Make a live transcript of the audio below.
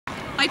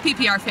Hi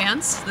PPR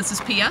fans, this is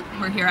Pia.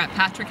 We're here at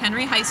Patrick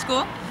Henry High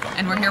School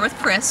and we're here with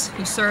Chris,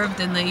 who served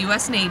in the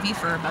U.S. Navy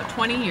for about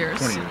 20 years.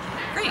 20 years.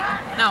 Great.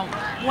 Now,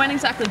 when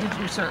exactly did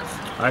you serve?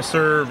 I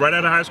served right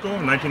out of high school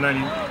in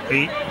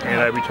 1998 and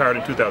I retired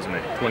in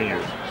 2008, 20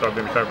 years. So I've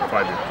been retired for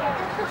 5 years.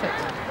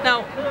 Perfect.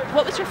 Now,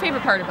 what was your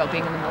favorite part about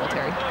being in the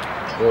military?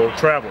 Well,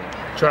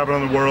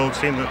 traveling the world,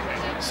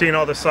 seeing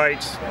all the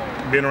sights,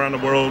 being around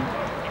the world,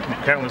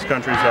 countless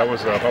countries. That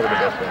was probably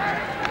the best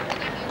part.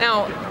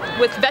 Now,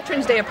 with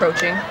Veterans Day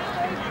approaching,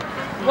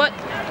 what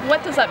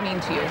does that mean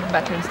to you,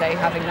 Veterans Day,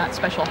 having that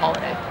special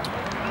holiday?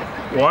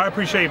 Well, I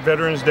appreciate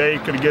Veterans Day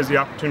because it gives the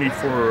opportunity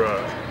for,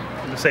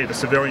 let's say, the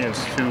civilians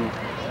to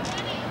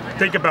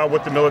think about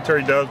what the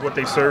military does, what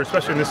they serve,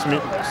 especially in this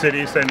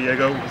city, San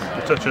Diego,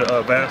 with such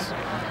a vast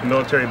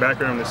military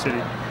background in the city.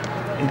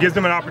 It gives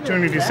them an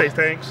opportunity to say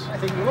thanks,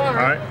 all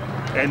right?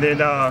 And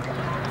then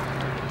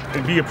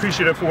and be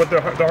appreciative for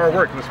the hard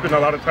work. They spend a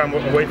lot of time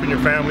away from your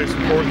family,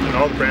 support, and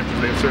all the branches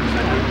they serve.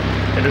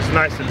 And it's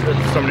nice to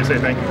somebody say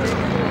thank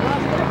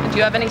you. Do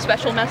you have any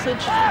special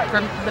message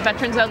from the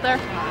veterans out there?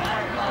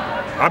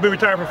 I've been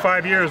retired for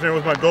 5 years, and it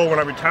was my goal when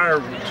I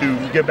retired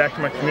to give back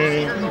to my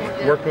community,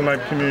 work with my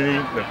community,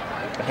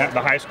 the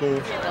high school,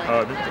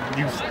 the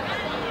youth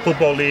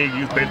football league,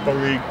 youth baseball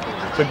league.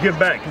 So give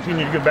back,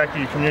 continue to give back to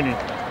your community,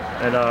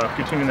 and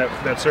continue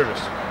that service.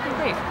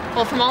 Great.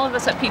 Well, from all of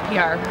us at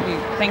PPR, we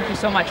thank you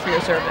so much for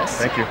your service.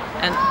 Thank you.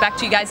 And back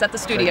to you guys at the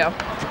studio.